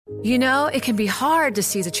You know, it can be hard to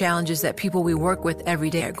see the challenges that people we work with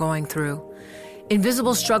every day are going through.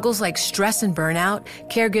 Invisible struggles like stress and burnout,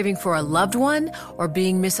 caregiving for a loved one, or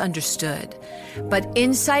being misunderstood. But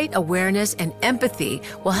insight, awareness, and empathy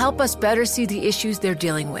will help us better see the issues they're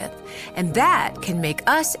dealing with. And that can make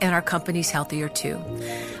us and our companies healthier too.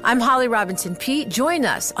 I'm Holly Robinson Peete. Join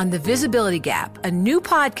us on The Visibility Gap, a new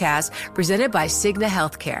podcast presented by Cigna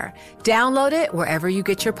Healthcare. Download it wherever you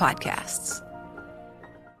get your podcasts.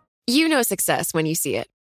 You know success when you see it.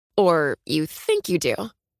 Or you think you do.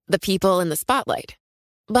 The people in the spotlight.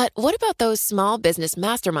 But what about those small business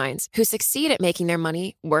masterminds who succeed at making their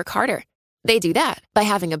money work harder? They do that by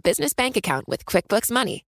having a business bank account with QuickBooks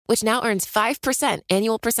Money, which now earns 5%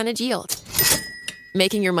 annual percentage yield.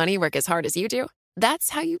 Making your money work as hard as you do?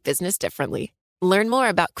 That's how you business differently. Learn more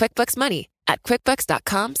about QuickBooks Money at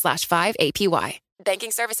quickbooks.com/5APY.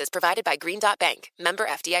 Banking services provided by Green Dot Bank. Member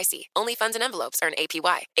FDIC. Only funds and envelopes earn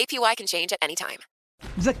APY. APY can change at any time.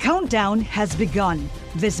 The countdown has begun.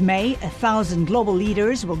 This May, 1,000 global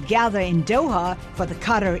leaders will gather in Doha for the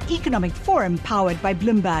Qatar Economic Forum powered by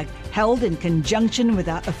Bloomberg, held in conjunction with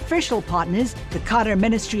our official partners, the Qatar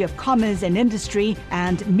Ministry of Commerce and Industry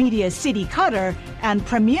and Media City Qatar, and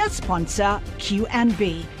premier sponsor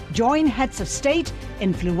QNB. Join heads of state,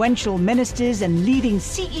 influential ministers, and leading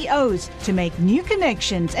CEOs to make new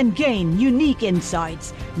connections and gain unique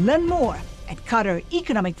insights. Learn more at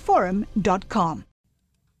QatarEconomicForum.com.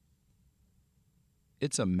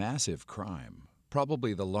 It's a massive crime,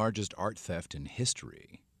 probably the largest art theft in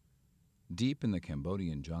history. Deep in the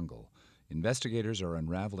Cambodian jungle, investigators are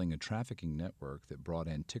unraveling a trafficking network that brought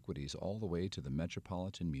antiquities all the way to the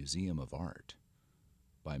Metropolitan Museum of Art.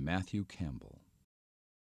 By Matthew Campbell.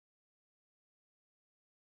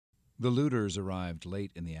 The looters arrived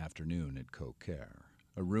late in the afternoon at Ko Ker,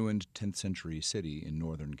 a ruined 10th century city in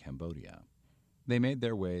northern Cambodia. They made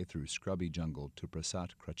their way through scrubby jungle to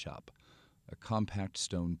Prasat Krachap, a compact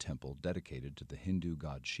stone temple dedicated to the Hindu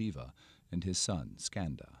god Shiva and his son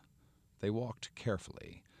Skanda. They walked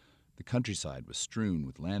carefully. The countryside was strewn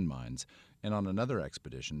with landmines, and on another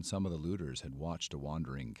expedition some of the looters had watched a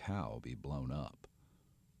wandering cow be blown up.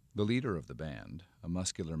 The leader of the band, a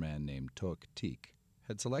muscular man named Toek Teek,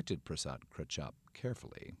 had selected Prasat Krachap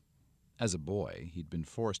carefully. As a boy, he'd been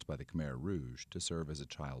forced by the Khmer Rouge to serve as a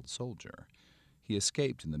child soldier. He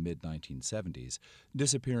escaped in the mid-1970s,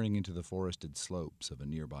 disappearing into the forested slopes of a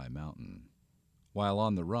nearby mountain. While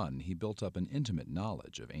on the run, he built up an intimate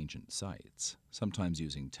knowledge of ancient sites, sometimes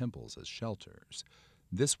using temples as shelters.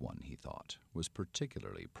 This one, he thought, was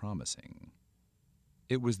particularly promising.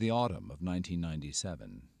 It was the autumn of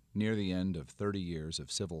 1997, near the end of 30 years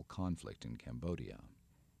of civil conflict in Cambodia.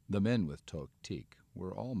 The men with Toek Teek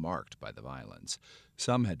were all marked by the violence.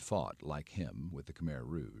 Some had fought, like him, with the Khmer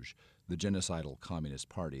Rouge, the genocidal Communist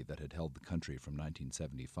Party that had held the country from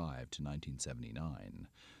 1975 to 1979.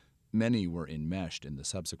 Many were enmeshed in the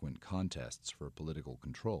subsequent contests for political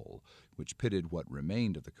control, which pitted what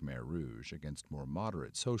remained of the Khmer Rouge against more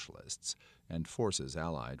moderate socialists and forces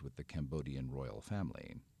allied with the Cambodian royal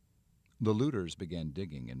family. The looters began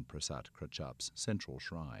digging in Prasat Krachap's central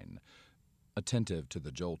shrine, attentive to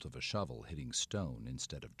the jolt of a shovel hitting stone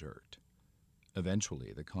instead of dirt.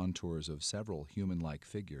 Eventually, the contours of several human-like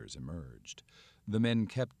figures emerged. The men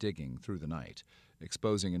kept digging through the night,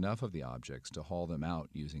 exposing enough of the objects to haul them out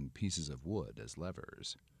using pieces of wood as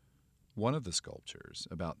levers. One of the sculptures,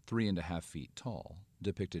 about 3.5 feet tall,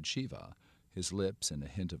 depicted Shiva, his lips and a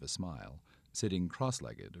hint of a smile, sitting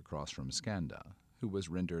cross-legged across from Skanda, who was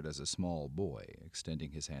rendered as a small boy,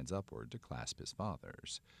 extending his hands upward to clasp his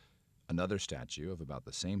father's. Another statue of about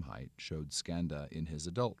the same height showed Skanda in his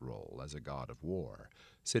adult role as a god of war,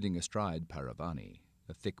 sitting astride Paravani,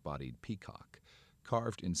 a thick-bodied peacock,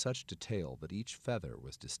 carved in such detail that each feather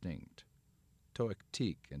was distinct. Toek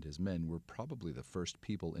Teek and his men were probably the first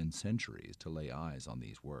people in centuries to lay eyes on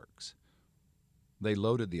these works. They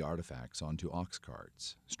loaded the artifacts onto ox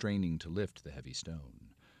carts, straining to lift the heavy stone.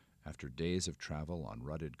 After days of travel on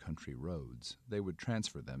rutted country roads, they would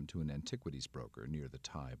transfer them to an antiquities broker near the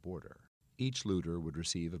Thai border. Each looter would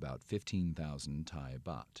receive about 15,000 Thai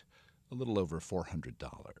baht, a little over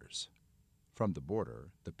 $400. From the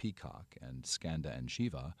border, the peacock and Skanda and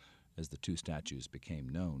Shiva, as the two statues became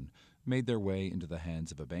known, made their way into the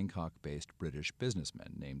hands of a Bangkok-based British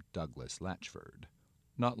businessman named Douglas Latchford.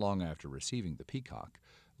 Not long after receiving the peacock,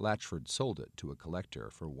 Latchford sold it to a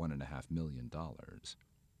collector for $1.5 million.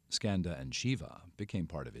 Skanda and Shiva became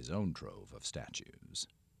part of his own trove of statues.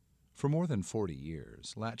 For more than 40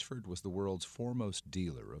 years, Latchford was the world's foremost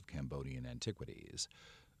dealer of Cambodian antiquities.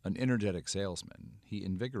 An energetic salesman, he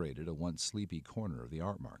invigorated a once sleepy corner of the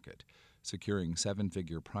art market, securing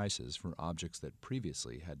seven-figure prices for objects that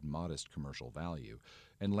previously had modest commercial value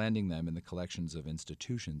and landing them in the collections of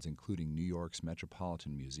institutions including New York's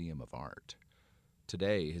Metropolitan Museum of Art.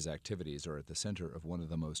 Today, his activities are at the center of one of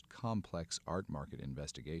the most complex art market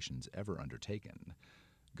investigations ever undertaken.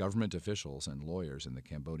 Government officials and lawyers in the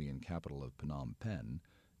Cambodian capital of Phnom Penh,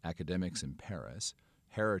 academics in Paris,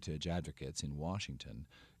 heritage advocates in Washington,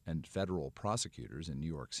 and federal prosecutors in New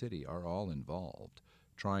York City are all involved,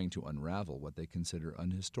 trying to unravel what they consider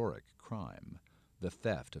an historic crime, the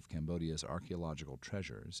theft of Cambodia's archaeological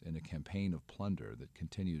treasures in a campaign of plunder that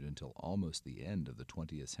continued until almost the end of the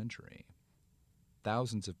 20th century.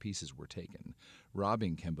 Thousands of pieces were taken,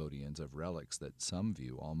 robbing Cambodians of relics that some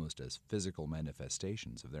view almost as physical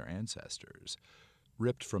manifestations of their ancestors,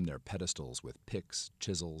 ripped from their pedestals with picks,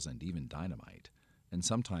 chisels, and even dynamite, and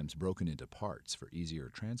sometimes broken into parts for easier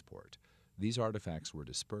transport. These artifacts were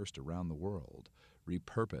dispersed around the world,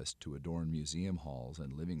 repurposed to adorn museum halls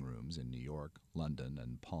and living rooms in New York, London,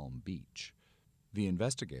 and Palm Beach. The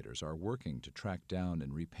investigators are working to track down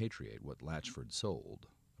and repatriate what Latchford sold,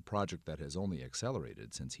 a project that has only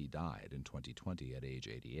accelerated since he died in 2020 at age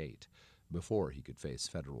 88, before he could face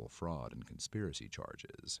federal fraud and conspiracy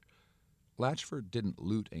charges. Latchford didn't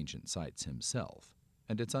loot ancient sites himself,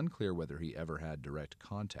 and it's unclear whether he ever had direct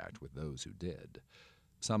contact with those who did.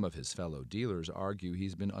 Some of his fellow dealers argue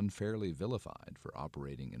he's been unfairly vilified for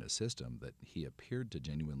operating in a system that he appeared to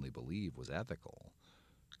genuinely believe was ethical.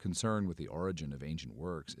 Concern with the origin of ancient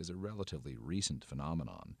works is a relatively recent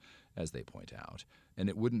phenomenon, as they point out, and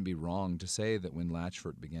it wouldn't be wrong to say that when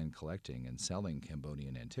Latchford began collecting and selling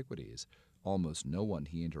Cambodian antiquities, almost no one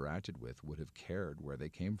he interacted with would have cared where they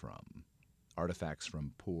came from. Artifacts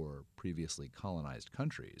from poor, previously colonized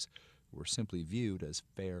countries were simply viewed as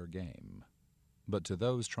fair game. But to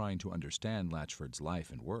those trying to understand Latchford's life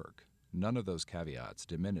and work, none of those caveats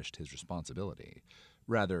diminished his responsibility.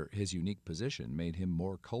 Rather, his unique position made him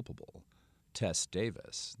more culpable. Tess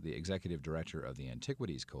Davis, the executive director of the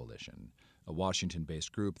Antiquities Coalition, a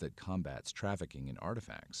Washington-based group that combats trafficking in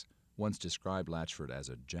artifacts, once described Latchford as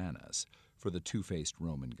a Janus for the two-faced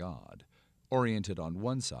Roman god, oriented on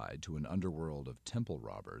one side to an underworld of temple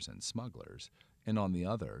robbers and smugglers, and on the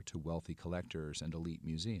other to wealthy collectors and elite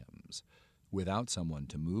museums. Without someone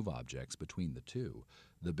to move objects between the two,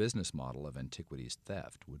 the business model of antiquities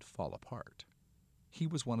theft would fall apart. He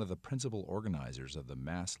was one of the principal organizers of the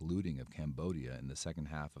mass looting of Cambodia in the second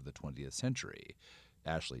half of the 20th century.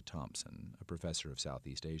 Ashley Thompson, a professor of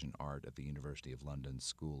Southeast Asian art at the University of London's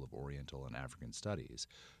School of Oriental and African Studies,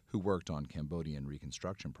 who worked on Cambodian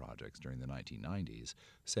reconstruction projects during the 1990s,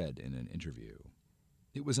 said in an interview,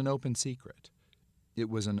 "It was an open secret. It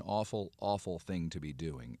was an awful, awful thing to be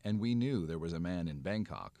doing, and we knew there was a man in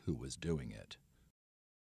Bangkok who was doing it."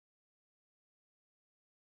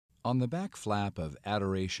 On the back flap of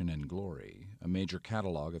Adoration and Glory, a major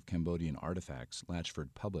catalog of Cambodian artifacts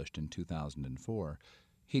Latchford published in 2004,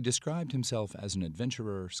 he described himself as an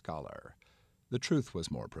adventurer scholar. The truth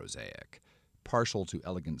was more prosaic. Partial to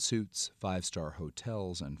elegant suits, five-star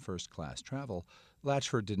hotels, and first-class travel,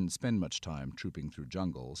 Latchford didn't spend much time trooping through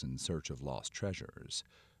jungles in search of lost treasures.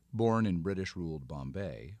 Born in British-ruled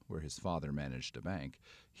Bombay, where his father managed a bank,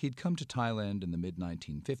 he'd come to Thailand in the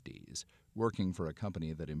mid-1950s, working for a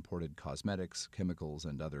company that imported cosmetics, chemicals,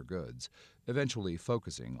 and other goods, eventually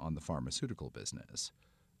focusing on the pharmaceutical business.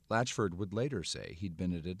 Latchford would later say he'd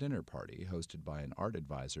been at a dinner party hosted by an art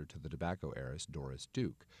advisor to the tobacco heiress Doris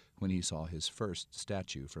Duke when he saw his first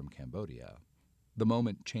statue from Cambodia. The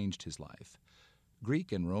moment changed his life.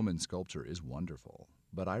 "Greek and Roman sculpture is wonderful,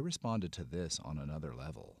 but I responded to this on another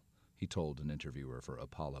level," he told an interviewer for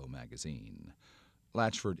Apollo magazine.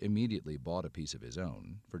 Latchford immediately bought a piece of his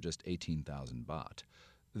own for just 18,000 baht,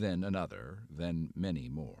 then another, then many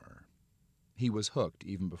more. He was hooked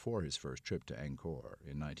even before his first trip to Angkor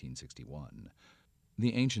in 1961.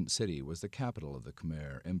 The ancient city was the capital of the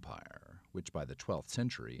Khmer Empire, which by the 12th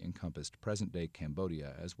century encompassed present-day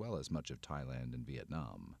Cambodia as well as much of Thailand and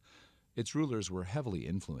Vietnam. Its rulers were heavily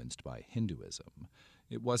influenced by Hinduism.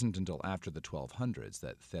 It wasn't until after the 1200s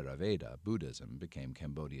that Theravada Buddhism became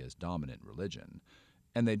Cambodia's dominant religion,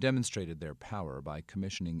 and they demonstrated their power by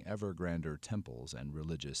commissioning ever grander temples and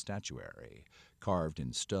religious statuary, carved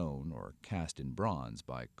in stone or cast in bronze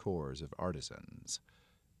by corps of artisans.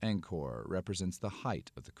 Angkor represents the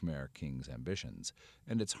height of the Khmer king's ambitions,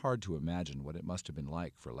 and it's hard to imagine what it must have been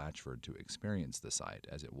like for Latchford to experience the site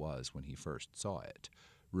as it was when he first saw it.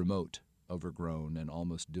 Remote, overgrown, and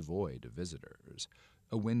almost devoid of visitors,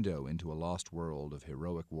 a window into a lost world of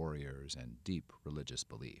heroic warriors and deep religious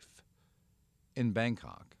belief. In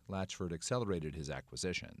Bangkok, Latchford accelerated his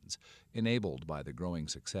acquisitions, enabled by the growing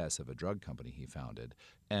success of a drug company he founded,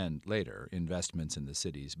 and later investments in the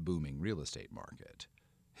city's booming real estate market.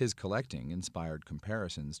 His collecting inspired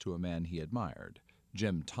comparisons to a man he admired,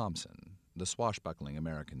 Jim Thompson, the swashbuckling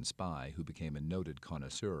American spy who became a noted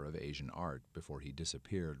connoisseur of Asian art before he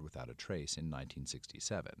disappeared without a trace in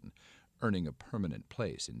 1967, earning a permanent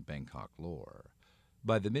place in Bangkok lore.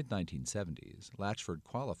 By the mid-1970s, Latchford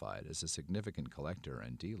qualified as a significant collector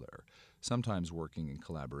and dealer, sometimes working in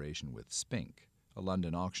collaboration with Spink, a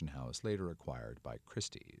London auction house later acquired by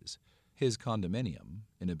Christie's. His condominium,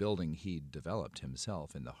 in a building he'd developed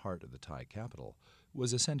himself in the heart of the Thai capital,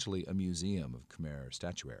 was essentially a museum of Khmer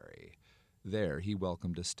statuary. There he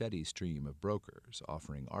welcomed a steady stream of brokers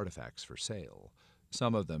offering artifacts for sale,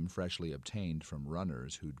 some of them freshly obtained from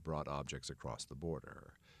runners who'd brought objects across the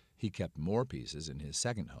border. He kept more pieces in his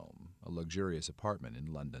second home, a luxurious apartment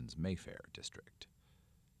in London's Mayfair district.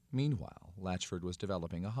 Meanwhile, Latchford was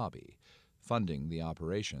developing a hobby, funding the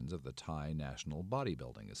operations of the Thai National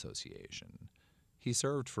Bodybuilding Association. He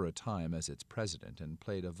served for a time as its president and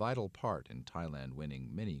played a vital part in Thailand winning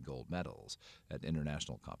many gold medals at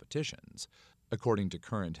international competitions, according to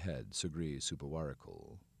current head Sugri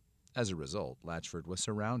Supawarakul. As a result, Latchford was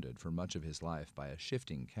surrounded for much of his life by a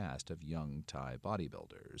shifting cast of young Thai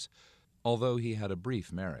bodybuilders. Although he had a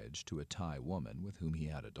brief marriage to a Thai woman with whom he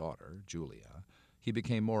had a daughter, Julia, he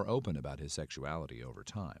became more open about his sexuality over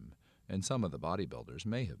time, and some of the bodybuilders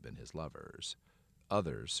may have been his lovers.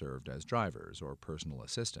 Others served as drivers or personal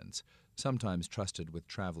assistants, sometimes trusted with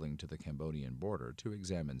traveling to the Cambodian border to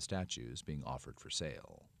examine statues being offered for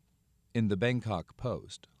sale. In the Bangkok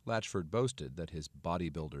Post, Latchford boasted that his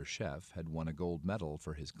bodybuilder chef had won a gold medal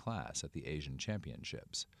for his class at the Asian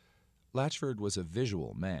Championships. Latchford was a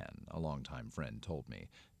visual man, a longtime friend told me,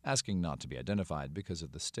 asking not to be identified because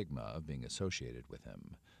of the stigma of being associated with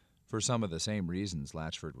him. For some of the same reasons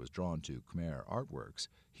Latchford was drawn to Khmer artworks,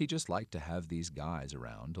 he just liked to have these guys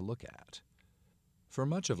around to look at. For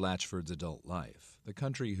much of Latchford's adult life, the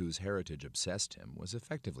country whose heritage obsessed him was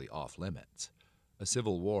effectively off-limits. A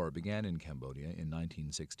civil war began in Cambodia in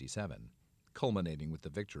 1967, culminating with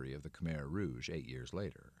the victory of the Khmer Rouge 8 years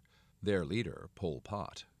later. Their leader, Pol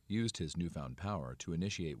Pot, used his newfound power to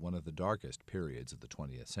initiate one of the darkest periods of the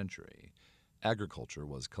 20th century. Agriculture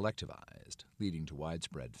was collectivized, leading to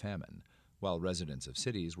widespread famine, while residents of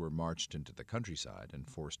cities were marched into the countryside and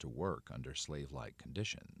forced to work under slave-like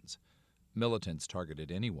conditions. Militants targeted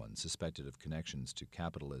anyone suspected of connections to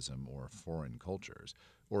capitalism or foreign cultures,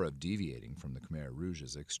 or of deviating from the Khmer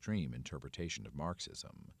Rouge's extreme interpretation of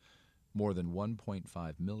Marxism. More than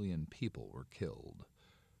 1.5 million people were killed.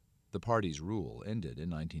 The party's rule ended in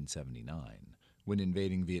 1979, when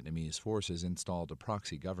invading Vietnamese forces installed a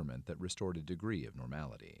proxy government that restored a degree of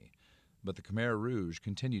normality. But the Khmer Rouge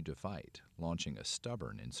continued to fight, launching a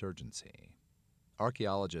stubborn insurgency.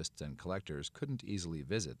 Archaeologists and collectors couldn't easily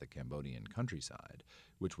visit the Cambodian countryside,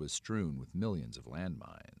 which was strewn with millions of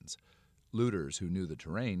landmines. Looters who knew the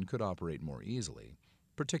terrain could operate more easily,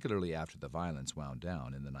 particularly after the violence wound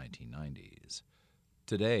down in the 1990s.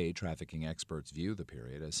 Today, trafficking experts view the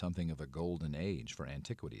period as something of a golden age for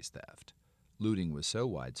antiquities theft. Looting was so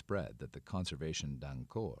widespread that the Conservation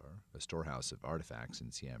d'Angkor, a storehouse of artifacts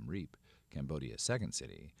in Siem Reap, Cambodia's second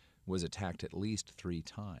city, was attacked at least 3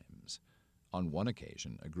 times. On one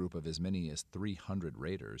occasion, a group of as many as 300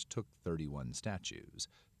 raiders took 31 statues,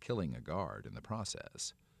 killing a guard in the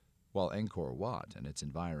process. While Angkor Wat and its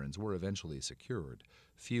environs were eventually secured,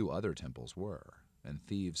 few other temples were, and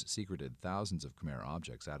thieves secreted thousands of Khmer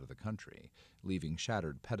objects out of the country, leaving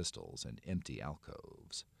shattered pedestals and empty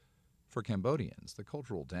alcoves. For Cambodians, the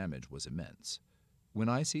cultural damage was immense. When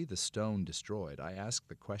I see the stone destroyed, I ask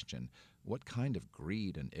the question, what kind of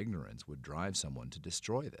greed and ignorance would drive someone to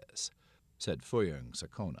destroy this? Said Phuyang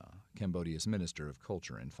Sakona, Cambodia's Minister of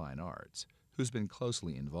Culture and Fine Arts, who's been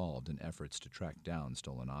closely involved in efforts to track down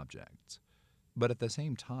stolen objects. But at the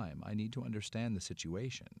same time, I need to understand the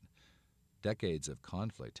situation. Decades of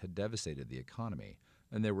conflict had devastated the economy,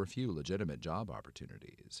 and there were few legitimate job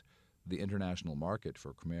opportunities. The international market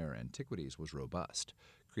for Khmer antiquities was robust,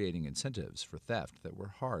 creating incentives for theft that were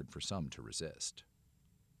hard for some to resist.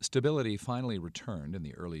 Stability finally returned in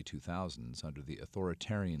the early 2000s under the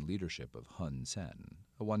authoritarian leadership of Hun Sen,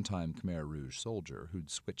 a one-time Khmer Rouge soldier who'd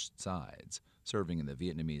switched sides, serving in the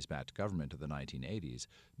Vietnamese-backed government of the 1980s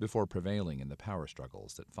before prevailing in the power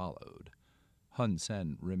struggles that followed. Hun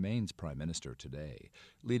Sen remains prime minister today,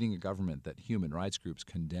 leading a government that human rights groups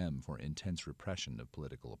condemn for intense repression of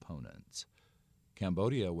political opponents.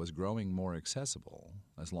 Cambodia was growing more accessible,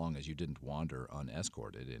 as long as you didn't wander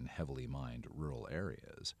unescorted in heavily mined rural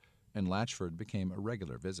areas. and Latchford became a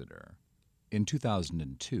regular visitor. In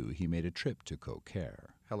 2002, he made a trip to Koker,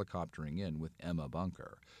 helicoptering in with Emma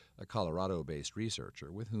Bunker, a Colorado-based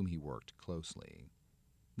researcher with whom he worked closely.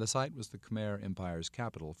 The site was the Khmer Empire's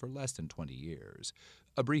capital for less than 20 years,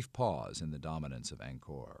 a brief pause in the dominance of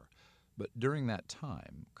Angkor. But during that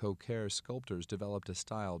time, Koker sculptors developed a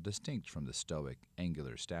style distinct from the stoic,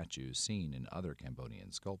 angular statues seen in other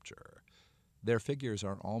Cambodian sculpture. Their figures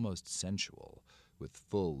are almost sensual, with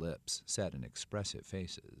full lips set in expressive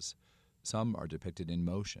faces. Some are depicted in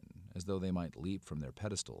motion, as though they might leap from their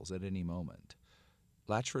pedestals at any moment.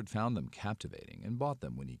 Latchford found them captivating and bought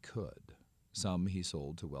them when he could. Some he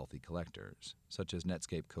sold to wealthy collectors, such as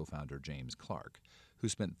Netscape co-founder James Clark, who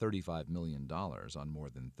spent $35 million on more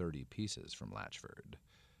than 30 pieces from Latchford.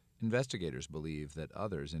 Investigators believe that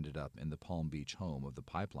others ended up in the Palm Beach home of the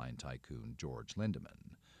pipeline tycoon George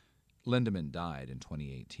Lindemann. Lindemann died in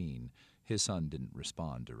 2018. His son didn't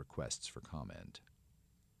respond to requests for comment.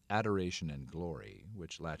 Adoration and Glory,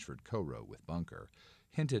 which Latchford co-wrote with Bunker,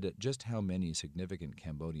 hinted at just how many significant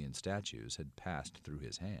Cambodian statues had passed through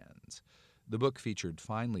his hands. The book featured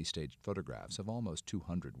finely staged photographs of almost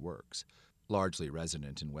 200 works, largely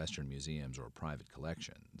resident in Western museums or private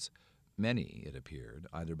collections. Many, it appeared,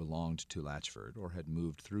 either belonged to Latchford or had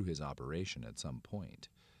moved through his operation at some point.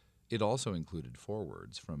 It also included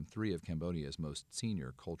forewords from 3 of Cambodia's most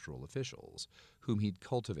senior cultural officials, whom he'd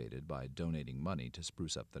cultivated by donating money to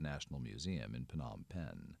spruce up the National Museum in Phnom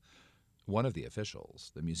Penh. One of the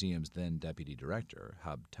officials, the museum's then deputy director,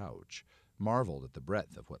 Hab Tauch, marveled at the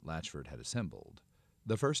breadth of what Latchford had assembled.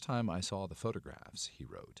 "The first time I saw the photographs," he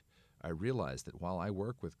wrote, "I realized that while I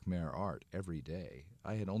work with Khmer art every day,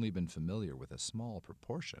 I had only been familiar with a small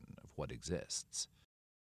proportion of what exists."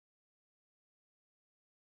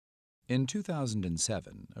 In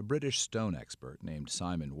 2007, a British stone expert named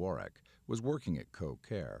Simon Warwick was working at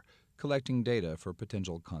Koker, collecting data for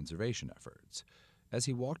potential conservation efforts. As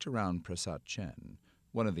he walked around Prasat Chen,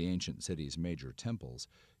 one of the ancient city's major temples,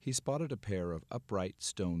 he spotted a pair of upright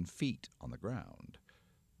stone feet on the ground.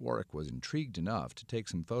 Warwick was intrigued enough to take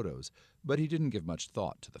some photos, but he didn't give much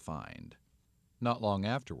thought to the find. Not long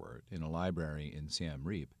afterward, in a library in Siem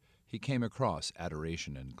Reap, he came across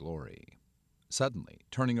Adoration and Glory. Suddenly,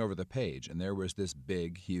 turning over the page, and there was this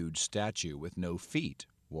big, huge statue with no feet,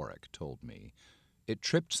 Warwick told me. It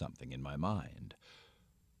tripped something in my mind.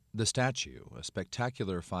 The statue, a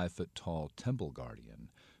spectacular 5-foot-tall temple guardian,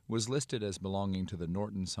 was listed as belonging to the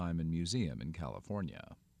Norton Simon Museum in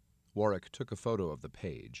California. Warwick took a photo of the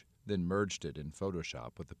page, then merged it in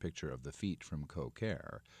Photoshop with a picture of the feet from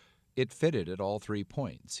Koker. It fitted at all 3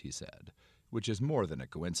 points, he said, which is more than a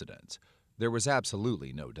coincidence. There was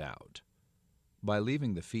absolutely no doubt. By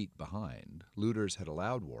leaving the feet behind, looters had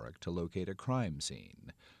allowed Warwick to locate a crime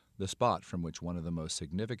scene, the spot from which one of the most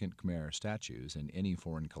significant Khmer statues in any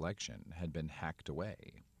foreign collection had been hacked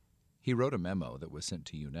away. He wrote a memo that was sent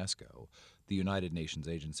to UNESCO, the United Nations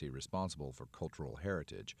agency responsible for cultural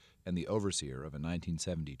heritage and the overseer of a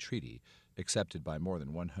 1970 treaty accepted by more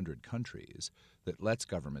than 100 countries that lets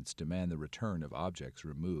governments demand the return of objects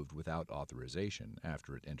removed without authorization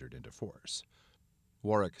after it entered into force.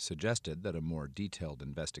 Warwick suggested that a more detailed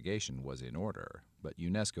investigation was in order, but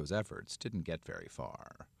UNESCO's efforts didn't get very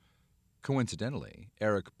far. Coincidentally,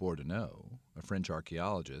 Eric Bourdonnais, a French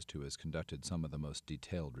archaeologist who has conducted some of the most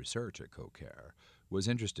detailed research at Koker, was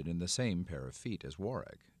interested in the same pair of feet as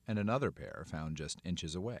Warwick, and another pair found just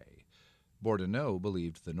inches away. Bourdonnais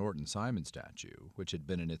believed the Norton Simon statue, which had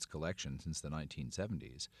been in its collection since the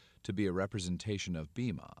 1970s, to be a representation of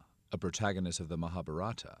Bhima, a protagonist of the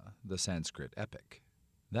Mahabharata, the Sanskrit epic.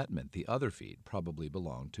 That meant the other feet probably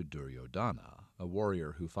belonged to Duryodhana, a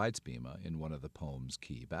warrior who fights Bhima in one of the poem's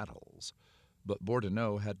key battles. But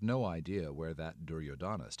Bourdonnais had no idea where that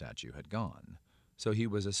Duryodhana statue had gone, so he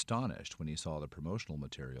was astonished when he saw the promotional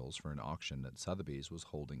materials for an auction that Sotheby's was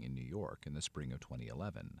holding in New York in the spring of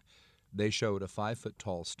 2011. They showed a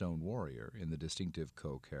 5-foot-tall stone warrior in the distinctive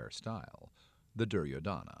Koker style, the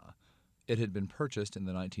Duryodhana. It had been purchased in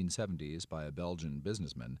the 1970s by a Belgian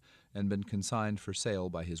businessman and been consigned for sale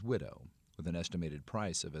by his widow, with an estimated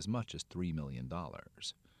price of as much as $3 million.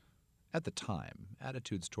 At the time,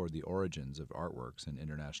 attitudes toward the origins of artworks in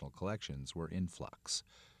international collections were in flux.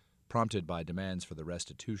 Prompted by demands for the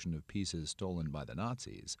restitution of pieces stolen by the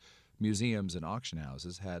Nazis, museums and auction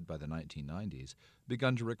houses had, by the 1990s,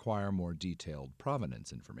 begun to require more detailed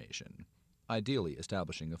provenance information, ideally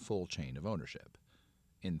establishing a full chain of ownership.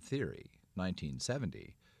 In theory,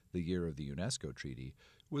 1970, the year of the UNESCO treaty,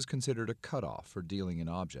 was considered a cutoff for dealing in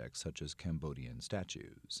objects such as Cambodian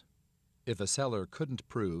statues. If a seller couldn't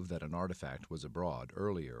prove that an artifact was abroad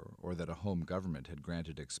earlier or that a home government had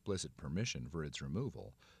granted explicit permission for its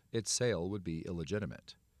removal, its sale would be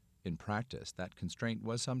illegitimate. In practice, that constraint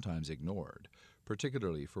was sometimes ignored,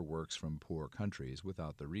 particularly for works from poor countries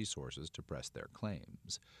without the resources to press their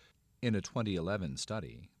claims. In a 2011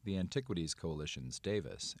 study, the Antiquities Coalition's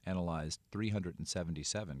Davis analyzed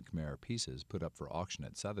 377 Khmer pieces put up for auction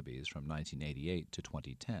at Sotheby's from 1988 to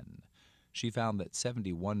 2010. She found that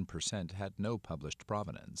 71% had no published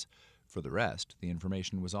provenance. For the rest, the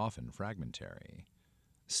information was often fragmentary.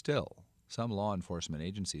 Still, some law enforcement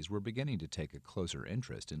agencies were beginning to take a closer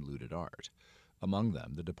interest in looted art, among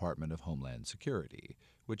them the Department of Homeland Security,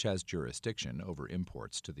 which has jurisdiction over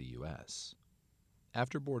imports to the U.S.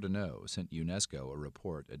 After Bourdonnais sent UNESCO a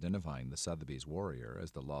report identifying the Sotheby's warrior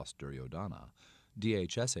as the lost Duryodhana,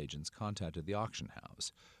 DHS agents contacted the auction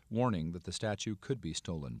house, warning that the statue could be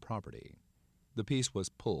stolen property. The piece was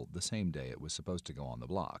pulled the same day it was supposed to go on the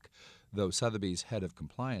block, though Sotheby's head of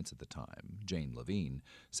compliance at the time, Jane Levine,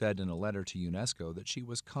 said in a letter to UNESCO that she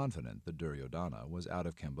was confident the Duryodhana was out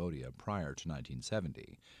of Cambodia prior to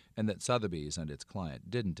 1970, and that Sotheby's and its client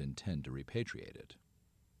didn't intend to repatriate it.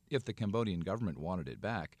 If the Cambodian government wanted it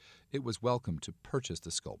back, it was welcome to purchase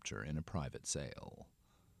the sculpture in a private sale.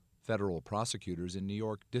 Federal prosecutors in New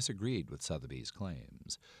York disagreed with Sotheby's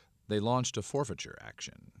claims. They launched a forfeiture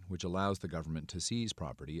action, which allows the government to seize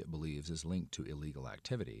property it believes is linked to illegal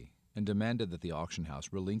activity, and demanded that the auction house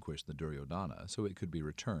relinquish the Duryodhana so it could be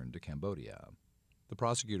returned to Cambodia. The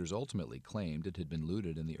prosecutors ultimately claimed it had been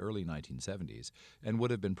looted in the early 1970s and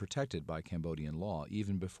would have been protected by Cambodian law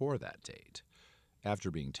even before that date.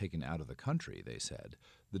 After being taken out of the country, they said,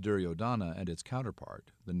 the Duryodhana and its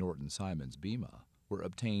counterpart, the Norton Simons Bhima, were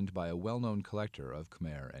obtained by a well-known collector of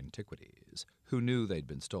Khmer antiquities, who knew they'd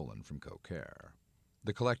been stolen from Kokare.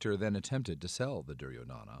 The collector then attempted to sell the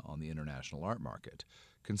Duryodhana on the international art market,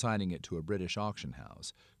 consigning it to a British auction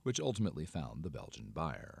house, which ultimately found the Belgian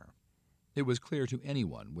buyer. It was clear to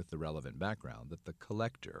anyone with the relevant background that the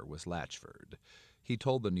collector was Latchford. He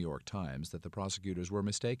told the New York Times that the prosecutors were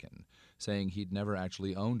mistaken, saying he'd never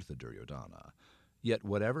actually owned the Duryodhana. Yet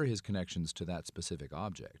whatever his connections to that specific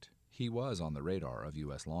object, he was on the radar of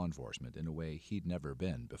U.S. law enforcement in a way he'd never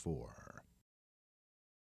been before.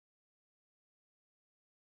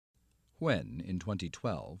 When, in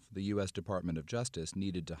 2012, the U.S. Department of Justice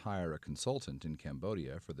needed to hire a consultant in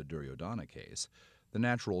Cambodia for the Duryodhana case, the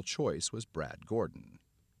natural choice was Brad Gordon.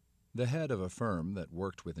 The head of a firm that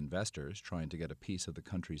worked with investors trying to get a piece of the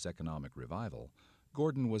country's economic revival,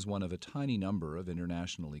 Gordon was one of a tiny number of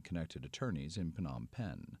internationally connected attorneys in Phnom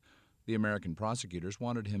Penh. The American prosecutors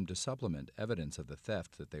wanted him to supplement evidence of the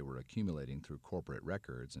theft that they were accumulating through corporate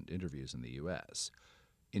records and interviews in the U.S.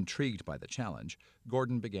 Intrigued by the challenge,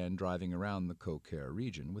 Gordon began driving around the Kokare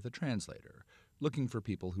region with a translator, looking for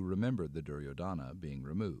people who remembered the Duryodhana being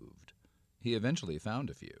removed. He eventually found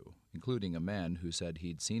a few, including a man who said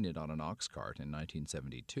he'd seen it on an ox cart in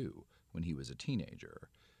 1972, when he was a teenager.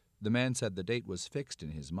 The man said the date was fixed in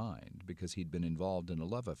his mind because he'd been involved in a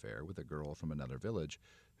love affair with a girl from another village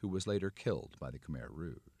who was later killed by the Khmer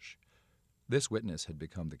Rouge. This witness had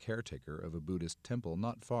become the caretaker of a Buddhist temple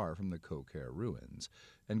not far from the Kokare ruins,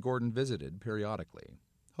 and Gordon visited periodically,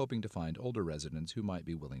 hoping to find older residents who might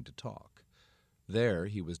be willing to talk. There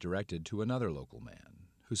he was directed to another local man,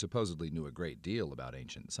 who supposedly knew a great deal about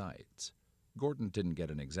ancient sites. Gordon didn't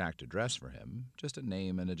get an exact address for him, just a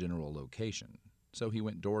name and a general location, so he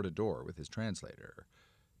went door to door with his translator.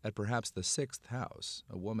 At perhaps the sixth house,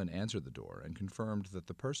 a woman answered the door and confirmed that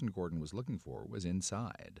the person Gordon was looking for was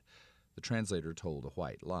inside. The translator told a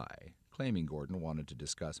white lie, claiming Gordon wanted to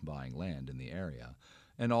discuss buying land in the area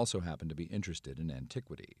and also happened to be interested in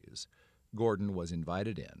antiquities. Gordon was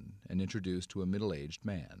invited in and introduced to a middle-aged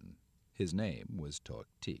man. His name was Toek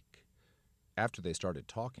Teek. After they started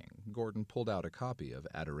talking, Gordon pulled out a copy of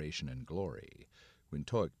Adoration and Glory. When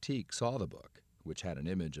Toek Teek saw the book, which had an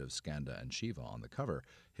image of Skanda and Shiva on the cover,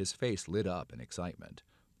 his face lit up in excitement.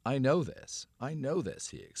 I know this,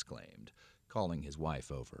 he exclaimed, calling his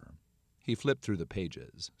wife over. He flipped through the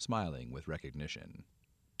pages, smiling with recognition.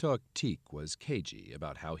 Toek Teek was cagey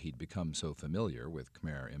about how he'd become so familiar with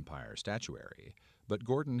Khmer Empire statuary, but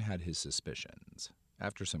Gordon had his suspicions.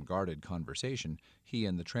 After some guarded conversation, he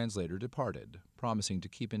and the translator departed, promising to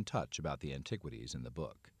keep in touch about the antiquities in the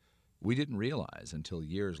book. We didn't realize until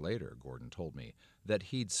years later, Gordon told me, that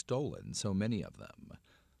he'd stolen so many of them.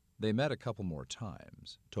 They met a couple more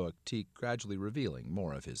times, Toek Teek gradually revealing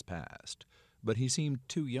more of his past, but he seemed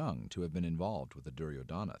too young to have been involved with the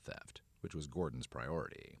Duryodhana theft, which was Gordon's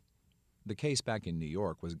priority. The case back in New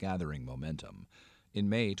York was gathering momentum. In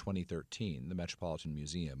May 2013, the Metropolitan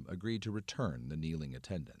Museum agreed to return the kneeling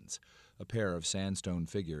attendants, a pair of sandstone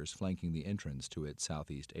figures flanking the entrance to its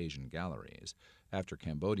Southeast Asian galleries, after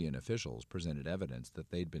Cambodian officials presented evidence that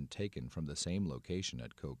they'd been taken from the same location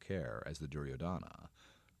at Koh Ker as the Duryodhana.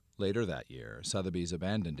 Later that year, Sotheby's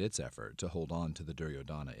abandoned its effort to hold on to the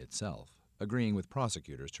Duryodhana itself, agreeing with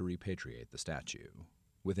prosecutors to repatriate the statue.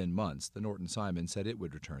 Within months, the Norton Simon said it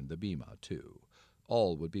would return the Bhima, too.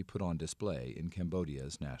 All would be put on display in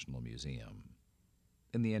Cambodia's National Museum.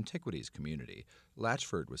 In the antiquities community,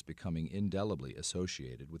 Latchford was becoming indelibly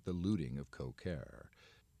associated with the looting of Koh Ker.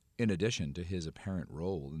 In addition to his apparent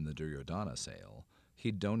role in the Duryodhana sale,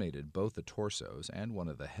 he'd donated both the torsos and one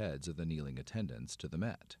of the heads of the kneeling attendants to the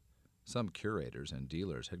Met. Some curators and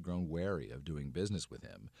dealers had grown wary of doing business with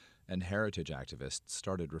him, and heritage activists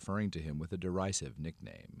started referring to him with a derisive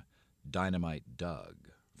nickname, Dynamite Doug,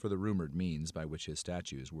 for the rumored means by which his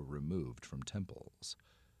statues were removed from temples.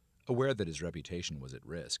 Aware that his reputation was at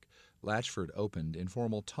risk, Latchford opened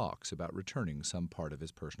informal talks about returning some part of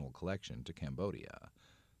his personal collection to Cambodia.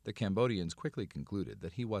 The Cambodians quickly concluded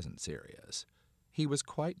that he wasn't serious. He was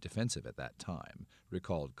quite defensive at that time,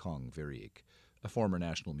 recalled Kong Virik, a former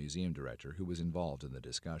National Museum director who was involved in the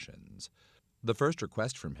discussions. The first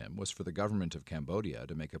request from him was for the government of Cambodia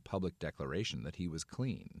to make a public declaration that he was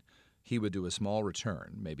clean. He would do a small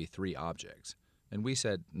return, maybe 3 objects, and we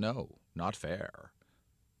said, no, not fair.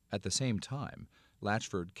 At the same time,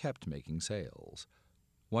 Latchford kept making sales.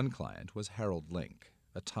 One client was Harold Link,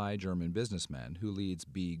 a Thai-German businessman who leads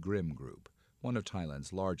B. Grimm Group, one of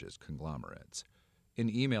Thailand's largest conglomerates. In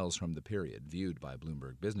emails from the period viewed by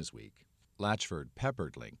Bloomberg Businessweek, Latchford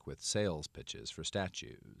peppered Link with sales pitches for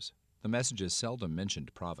statues. The messages seldom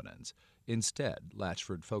mentioned provenance. Instead,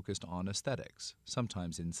 Latchford focused on aesthetics,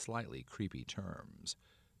 sometimes in slightly creepy terms.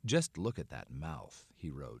 "Just look at that mouth," he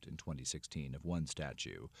wrote in 2016 of one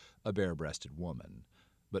statue, a bare-breasted woman.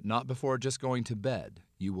 "But not before just going to bed.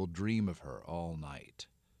 You will dream of her all night."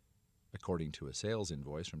 According to a sales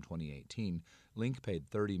invoice from 2018, Link paid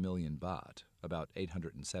 30 million baht, about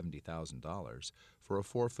 $870,000, for a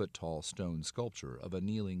 4-foot-tall stone sculpture of a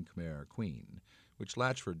kneeling Khmer queen, which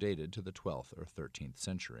Latchford dated to the 12th or 13th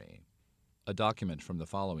century. A document from the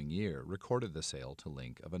following year recorded the sale to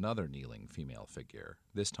Link of another kneeling female figure,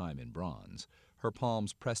 this time in bronze, her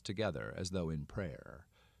palms pressed together as though in prayer.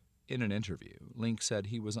 In an interview, Link said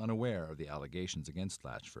he was unaware of the allegations against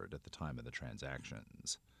Latchford at the time of the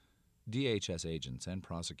transactions. DHS agents and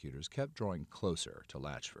prosecutors kept drawing closer to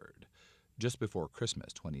Latchford. Just before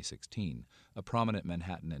Christmas 2016, a prominent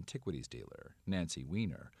Manhattan antiquities dealer, Nancy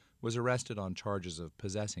Weiner, was arrested on charges of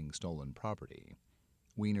possessing stolen property.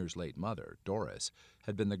 Weiner's late mother, Doris,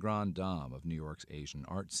 had been the grande dame of New York's Asian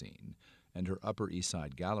art scene, and her Upper East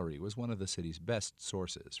Side gallery was one of the city's best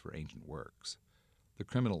sources for ancient works. The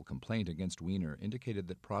criminal complaint against Weiner indicated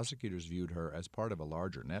that prosecutors viewed her as part of a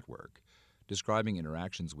larger network, describing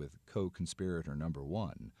interactions with co-conspirator number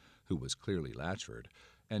 1, who was clearly Latchford,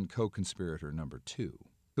 and co-conspirator number 2,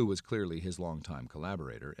 who was clearly his longtime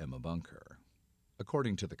collaborator, Emma Bunker.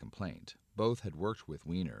 According to the complaint, both had worked with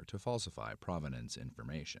Weiner to falsify provenance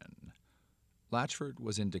information. Latchford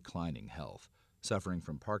was in declining health, suffering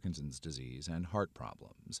from Parkinson's disease and heart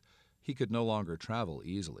problems. He could no longer travel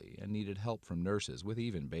easily and needed help from nurses with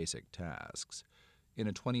even basic tasks. In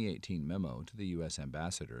a 2018 memo to the U.S.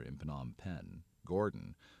 ambassador in Phnom Penh,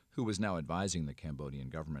 Gordon, who was now advising the Cambodian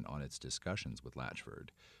government on its discussions with Latchford,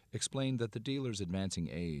 explained that the dealer's advancing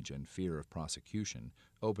age and fear of prosecution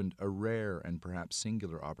opened a rare and perhaps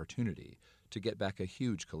singular opportunity to get back a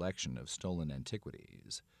huge collection of stolen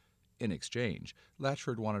antiquities. In exchange,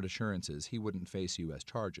 Latchford wanted assurances he wouldn't face U.S.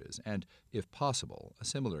 charges and, if possible, a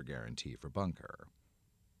similar guarantee for Bunker.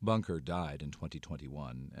 Bunker died in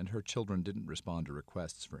 2021, and her children didn't respond to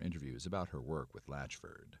requests for interviews about her work with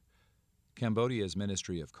Latchford. Cambodia's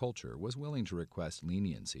Ministry of Culture was willing to request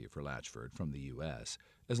leniency for Latchford from the U.S.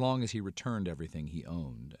 as long as he returned everything he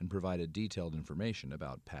owned and provided detailed information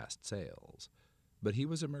about past sales. But he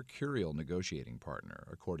was a mercurial negotiating partner,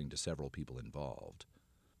 according to several people involved.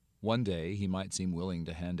 One day he might seem willing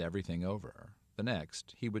to hand everything over. The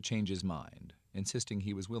next, he would change his mind, insisting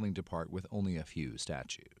he was willing to part with only a few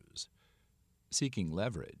statues. Seeking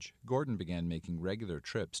leverage, Gordon began making regular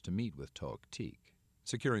trips to meet with Toc Teek,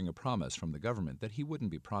 securing a promise from the government that he wouldn't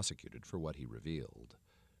be prosecuted for what he revealed.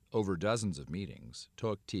 Over dozens of meetings,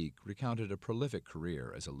 Toc Teek recounted a prolific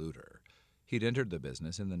career as a looter. He'd entered the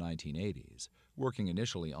business in the 1980s, working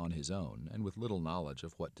initially on his own and with little knowledge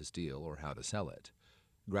of what to steal or how to sell it.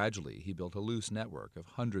 Gradually, he built a loose network of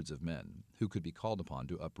hundreds of men who could be called upon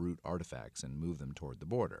to uproot artifacts and move them toward the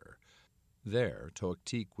border. There, Toek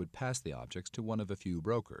Teek would pass the objects to one of a few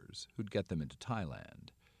brokers who'd get them into Thailand.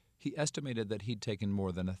 He estimated that he'd taken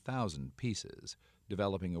more than 1,000 pieces,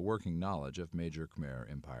 developing a working knowledge of major Khmer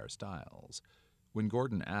Empire styles. When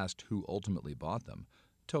Gordon asked who ultimately bought them,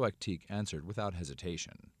 Toek Teek answered without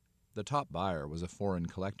hesitation. The top buyer was a foreign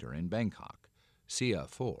collector in Bangkok, Sia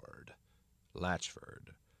Ford. Latchford.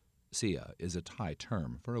 Sia is a Thai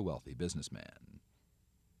term for a wealthy businessman.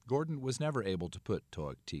 Gordon was never able to put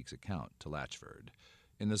Toek Teek's account to Latchford.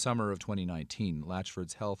 In the summer of 2019,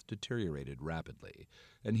 Latchford's health deteriorated rapidly,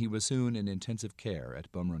 and he was soon in intensive care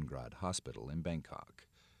at Bumrungrad Hospital in Bangkok.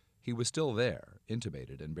 He was still there,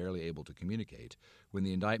 intubated and barely able to communicate, when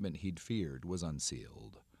the indictment he'd feared was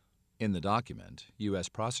unsealed. In the document, U.S.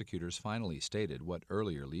 prosecutors finally stated what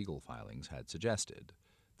earlier legal filings had suggested,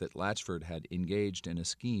 that Latchford had engaged in a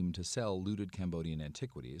scheme to sell looted Cambodian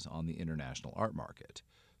antiquities on the international art market,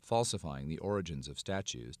 falsifying the origins of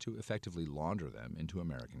statues to effectively launder them into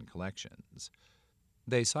American collections.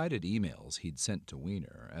 They cited emails he'd sent to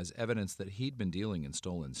Wiener as evidence that he'd been dealing in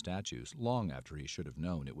stolen statues long after he should have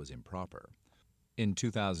known it was improper. In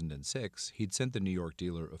 2006, he'd sent the New York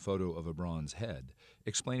dealer a photo of a bronze head,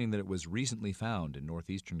 explaining that it was recently found in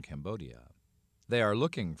northeastern Cambodia. "They are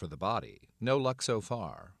looking for the body. No luck so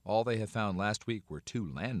far. All they have found last week were 2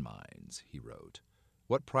 landmines," he wrote.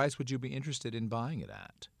 "What price would you be interested in buying it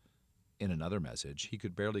at?" In another message, he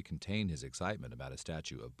could barely contain his excitement about a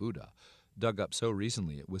statue of Buddha, dug up so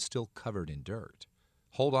recently it was still covered in dirt.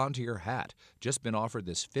 "Hold on to your hat. Just been offered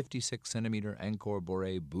this 56-centimeter Angkor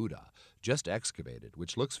Boré Buddha, just excavated,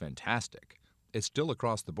 which looks fantastic. It's still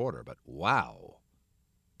across the border, but wow!"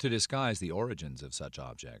 To disguise the origins of such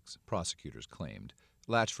objects, prosecutors claimed,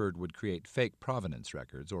 Latchford would create fake provenance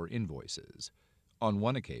records or invoices. On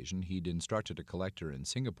one occasion, he'd instructed a collector in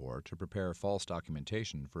Singapore to prepare false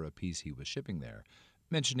documentation for a piece he was shipping there,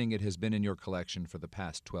 mentioning it has been in your collection for the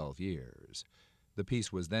past 12 years. The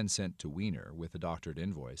piece was then sent to Wiener with a doctored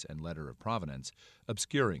invoice and letter of provenance,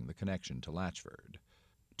 obscuring the connection to Latchford.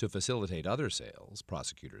 To facilitate other sales,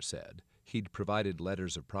 prosecutors said, he'd provided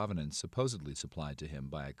letters of provenance supposedly supplied to him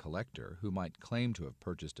by a collector who might claim to have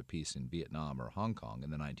purchased a piece in Vietnam or Hong Kong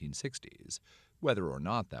in the 1960s, whether or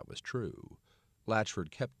not that was true. Latchford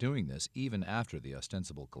kept doing this even after the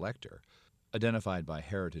ostensible collector, identified by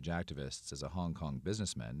heritage activists as a Hong Kong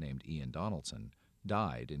businessman named Ian Donaldson,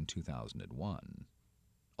 died in 2001.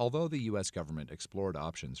 Although the U.S. government explored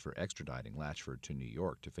options for extraditing Latchford to New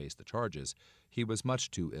York to face the charges, he was much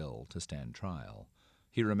too ill to stand trial.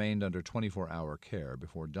 He remained under 24-hour care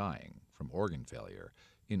before dying from organ failure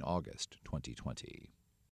in August 2020.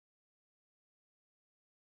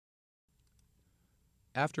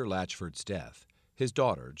 After Latchford's death, his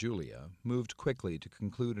daughter, Julia, moved quickly to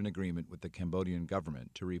conclude an agreement with the Cambodian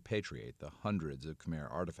government to repatriate the hundreds of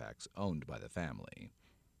Khmer artifacts owned by the family.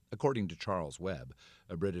 According to Charles Webb,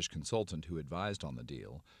 a British consultant who advised on the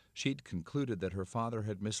deal, she'd concluded that her father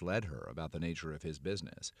had misled her about the nature of his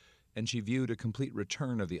business, and she viewed a complete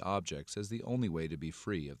return of the objects as the only way to be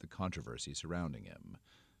free of the controversy surrounding him.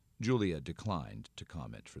 Julia declined to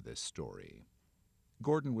comment for this story.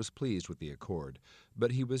 Gordon was pleased with the accord,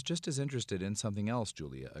 but he was just as interested in something else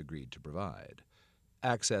Julia agreed to provide: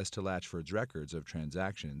 access to Latchford's records of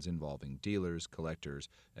transactions involving dealers, collectors,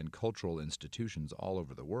 and cultural institutions all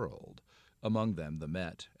over the world, among them the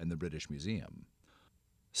Met and the British Museum.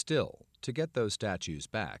 Still, to get those statues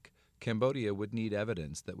back, Cambodia would need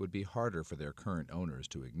evidence that would be harder for their current owners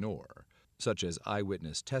to ignore, such as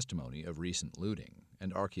eyewitness testimony of recent looting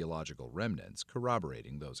and archaeological remnants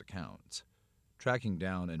corroborating those accounts. Tracking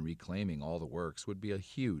down and reclaiming all the works would be a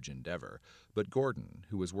huge endeavor, but Gordon,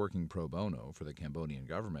 who was working pro bono for the Cambodian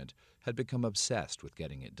government, had become obsessed with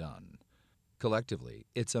getting it done. Collectively,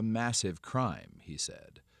 it's a massive crime, he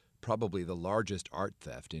said, probably the largest art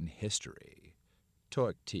theft in history.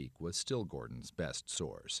 Toek Teek was still Gordon's best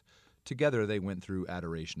source. Together they went through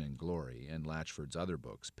Adoration and Glory and Latchford's other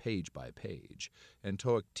books page by page, and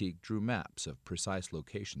Toek Teek drew maps of precise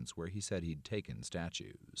locations where he said he'd taken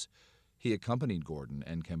statues. He accompanied Gordon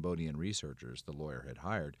and Cambodian researchers the lawyer had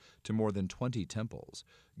hired to more than 20 temples,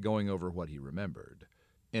 going over what he remembered.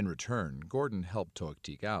 In return, Gordon helped Toek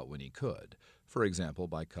Teek out when he could, for example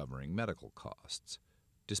by covering medical costs.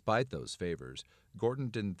 Despite those favors, Gordon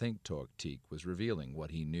didn't think Toek Teek was revealing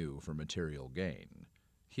what he knew for material gain.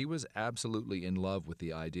 He was absolutely in love with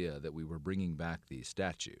the idea that we were bringing back these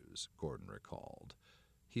statues, Gordon recalled.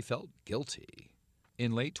 He felt guilty.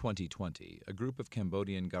 In late 2020, a group of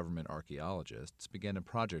Cambodian government archaeologists began a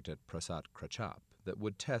project at Prasat Krachap that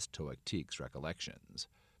would test Toek Teek's recollections.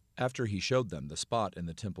 After he showed them the spot in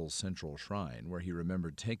the temple's central shrine where he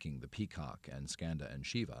remembered taking the peacock and Skanda and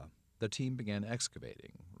Shiva, The team began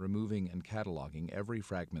excavating, removing and cataloging every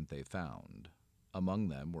fragment they found. Among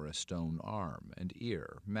them were a stone arm and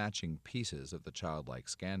ear matching pieces of the childlike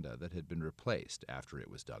Skanda that had been replaced after it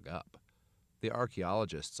was dug up. The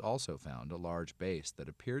archaeologists also found a large base that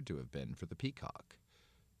appeared to have been for the peacock.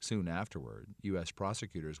 Soon afterward, U.S.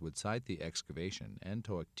 prosecutors would cite the excavation and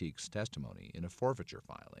Toektik's testimony in a forfeiture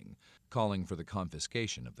filing, calling for the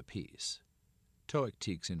confiscation of the piece.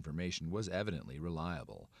 Toektik's information was evidently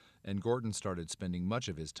reliable, and Gordon started spending much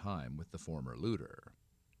of his time with the former looter.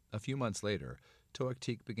 A few months later,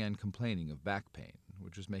 Toektik began complaining of back pain,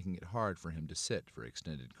 which was making it hard for him to sit for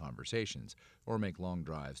extended conversations or make long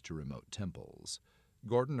drives to remote temples.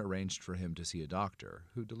 Gordon arranged for him to see a doctor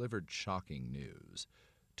who delivered shocking news.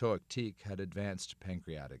 Toektik had advanced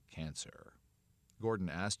pancreatic cancer. Gordon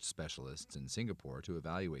asked specialists in Singapore to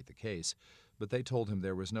evaluate the case, but they told him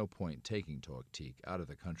there was no point taking Toektik out of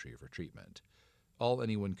the country for treatment. All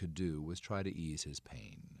anyone could do was try to ease his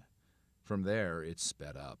pain. From there, it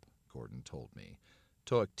sped up, Gordon told me.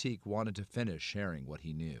 Toektik wanted to finish sharing what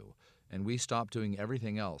he knew, and we stopped doing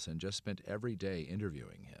everything else and just spent every day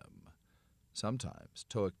interviewing him. Sometimes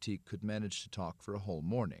Toektik could manage to talk for a whole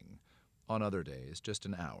morning. On other days, just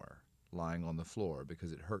an hour, lying on the floor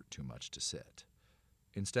because it hurt too much to sit.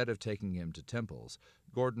 Instead of taking him to temples,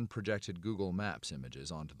 Gordon projected Google Maps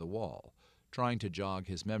images onto the wall, trying to jog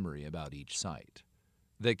his memory about each site.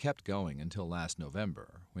 They kept going until last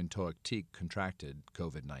November, when Toektik contracted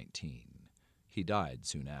COVID-19. He died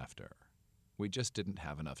soon after. We just didn't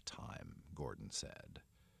have enough time, Gordon said.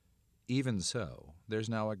 Even so, there's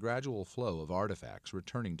now a gradual flow of artifacts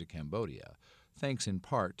returning to Cambodia, thanks in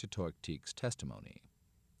part to Toektik's testimony.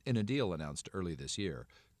 In a deal announced early this year,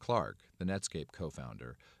 Clark, the Netscape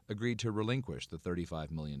co-founder, agreed to relinquish the $35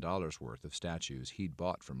 million worth of statues he'd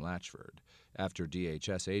bought from Latchford after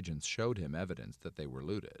DHS agents showed him evidence that they were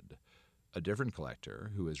looted. A different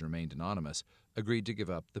collector, who has remained anonymous, agreed to give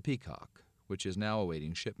up the peacock, which is now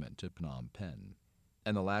awaiting shipment to Phnom Penh.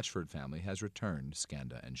 And the Latchford family has returned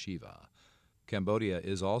Skanda and Shiva. Cambodia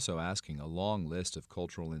is also asking a long list of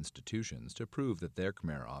cultural institutions to prove that their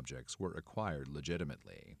Khmer objects were acquired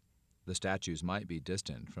legitimately. The statues might be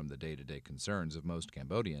distant from the day-to-day concerns of most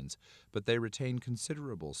Cambodians, but they retain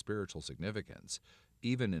considerable spiritual significance,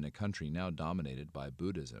 even in a country now dominated by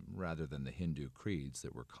Buddhism rather than the Hindu creeds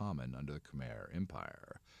that were common under the Khmer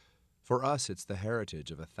Empire. For us, it's the heritage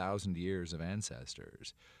of 1,000 years of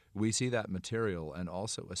ancestors. We see that material and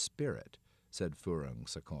also a spirit, said Furung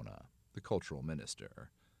Sakona, the cultural minister.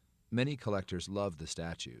 Many collectors love the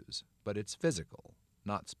statues, but it's physical,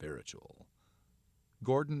 not spiritual.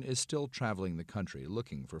 Gordon is still traveling the country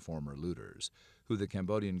looking for former looters, who the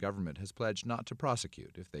Cambodian government has pledged not to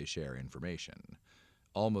prosecute if they share information.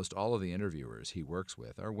 Almost all of the interviewers he works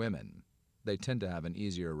with are women. They tend to have an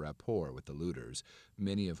easier rapport with the looters,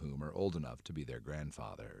 many of whom are old enough to be their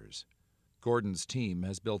grandfathers. Gordon's team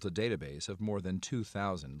has built a database of more than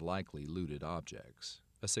 2,000 likely looted objects,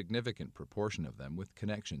 a significant proportion of them with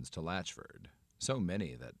connections to Latchford. So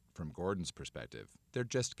many that, from Gordon's perspective, they're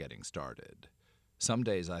just getting started. Some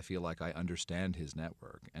days I feel like I understand his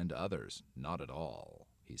network, and others not at all,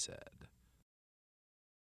 he said.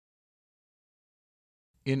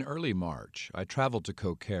 In early March, I traveled to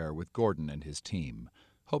Koh Ker with Gordon and his team,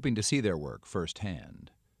 hoping to see their work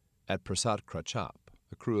firsthand. At Prasat Krachap,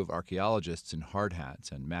 a crew of archaeologists in hard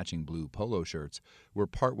hats and matching blue polo shirts were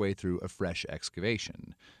partway through a fresh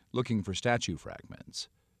excavation, looking for statue fragments.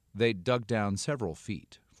 They'd dug down several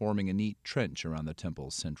feet, forming a neat trench around the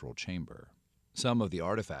temple's central chamber. Some of the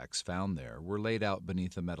artifacts found there were laid out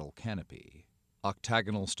beneath a metal canopy,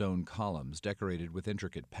 octagonal stone columns decorated with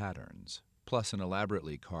intricate patterns, plus an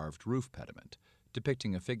elaborately carved roof pediment,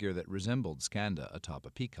 depicting a figure that resembled Skanda atop a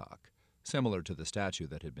peacock, similar to the statue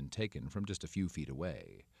that had been taken from just a few feet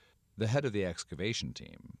away. The head of the excavation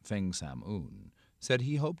team, Feng Sam-un, said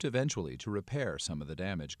he hoped eventually to repair some of the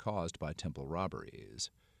damage caused by temple robberies.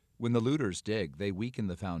 When the looters dig, they weaken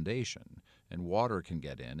the foundation, and water can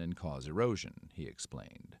get in and cause erosion, he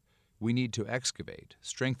explained. We need to excavate,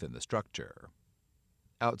 strengthen the structure.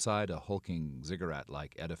 Outside a hulking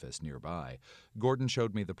ziggurat-like edifice nearby, Gordon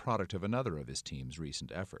showed me the product of another of his team's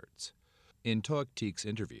recent efforts. In Toektik's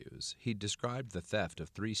interviews, he described the theft of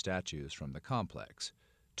 3 statues from the complex,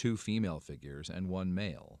 2 female figures and 1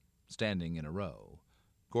 male, standing in a row.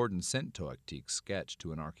 Gordon sent Toektik's sketch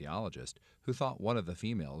to an archaeologist who thought one of the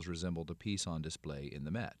females resembled a piece on display in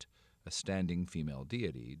the Met, a standing female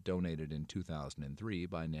deity donated in 2003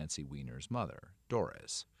 by Nancy Wiener's mother,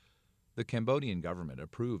 Doris. The Cambodian government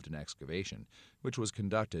approved an excavation, which was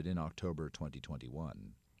conducted in October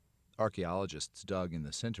 2021. Archaeologists dug in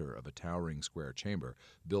the center of a towering square chamber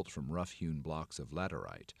built from rough-hewn blocks of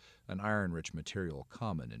laterite, an iron-rich material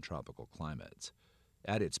common in tropical climates.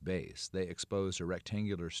 At its base, they exposed a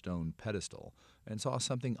rectangular stone pedestal and saw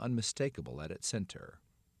something unmistakable at its center,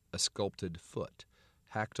 a sculpted foot,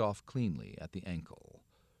 hacked off cleanly at the ankle.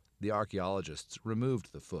 The archaeologists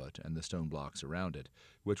removed the foot and the stone blocks around it,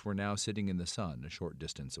 which were now sitting in the sun a short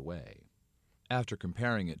distance away. After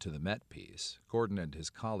comparing it to the Met piece, Gordon and his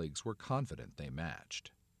colleagues were confident they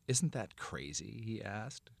matched. "Isn't that crazy?" he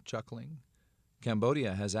asked, chuckling.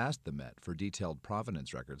 Cambodia has asked the Met for detailed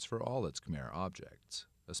provenance records for all its Khmer objects.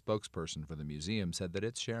 A spokesperson for the museum said that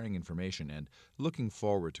it's sharing information and looking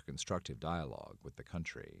forward to constructive dialogue with the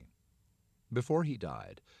country. Before he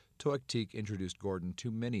died, Toek Teek introduced Gordon to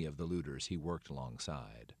many of the looters he worked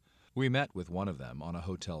alongside. We met with one of them on a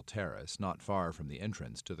hotel terrace not far from the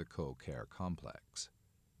entrance to the Koh Ker complex.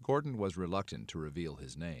 Gordon was reluctant to reveal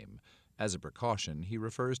his name. As a precaution, he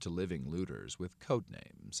refers to living looters with code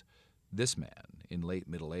names. This man, in late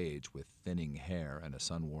middle age with thinning hair and a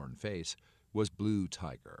sun-worn face, was Blue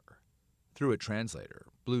Tiger. Through a translator,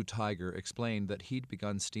 Blue Tiger explained that he'd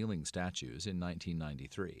begun stealing statues in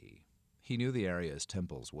 1993. He knew the area's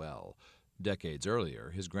temples well. Decades earlier,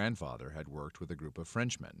 his grandfather had worked with a group of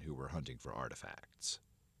Frenchmen who were hunting for artifacts.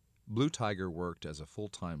 Blue Tiger worked as a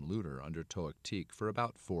full-time looter under Toek Teek for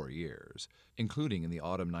about 4 years, including in the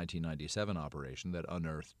autumn 1997 operation that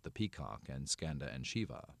unearthed the Peacock and Skanda and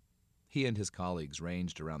Shiva. He and his colleagues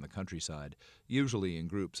ranged around the countryside, usually in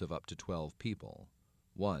groups of up to 12 people.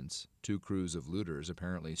 Once, 2 crews of looters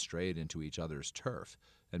apparently strayed into each other's turf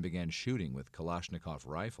and began shooting with Kalashnikov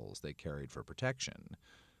rifles they carried for protection.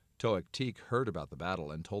 Toek Teek heard about the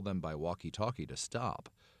battle and told them by walkie-talkie to stop.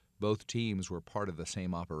 Both teams were part of the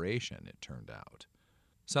same operation, it turned out.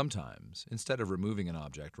 Sometimes, instead of removing an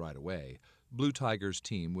object right away, Blue Tiger's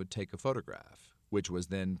team would take a photograph, which was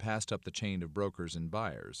then passed up the chain of brokers and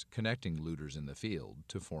buyers, connecting looters in the field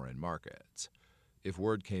to foreign markets. If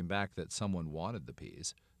word came back that someone wanted the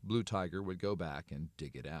piece, Blue Tiger would go back and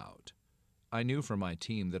dig it out. "I knew from my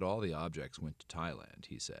team that all the objects went to Thailand,"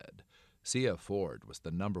 he said. C.F. Ford was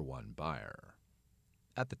the #1 buyer.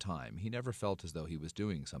 At the time, he never felt as though he was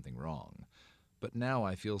doing something wrong. But now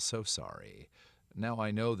I feel so sorry. Now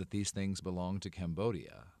I know that these things belong to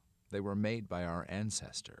Cambodia. They were made by our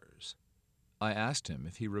ancestors. I asked him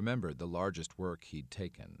if he remembered the largest work he'd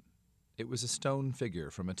taken. "It was a stone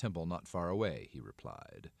figure from a temple not far away," he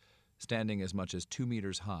replied. Standing as much as 2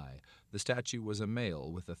 meters high, the statue was a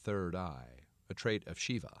male with a third eye, a trait of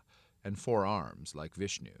Shiva, and 4 arms like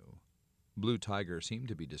Vishnu. Blue Tiger seemed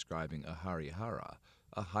to be describing a Harihara,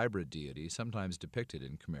 a hybrid deity sometimes depicted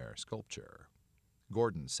in Khmer sculpture.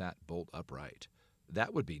 Gordon sat bolt upright.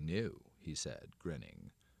 "That would be new," he said,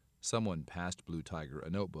 grinning. Someone passed Blue Tiger a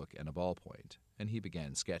notebook and a ballpoint, and he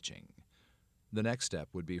began sketching. The next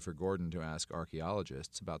step would be for Gordon to ask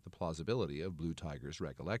archaeologists about the plausibility of Blue Tiger's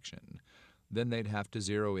recollection. Then they'd have to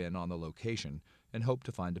zero in on the location and hope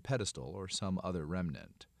to find a pedestal or some other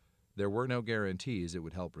remnant. There were no guarantees it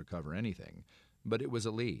would help recover anything, but it was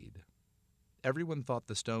a lead. "Everyone thought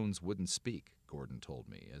the stones wouldn't speak," Gordon told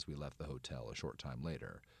me as we left the hotel a short time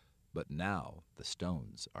later. "But now the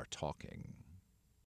stones are talking."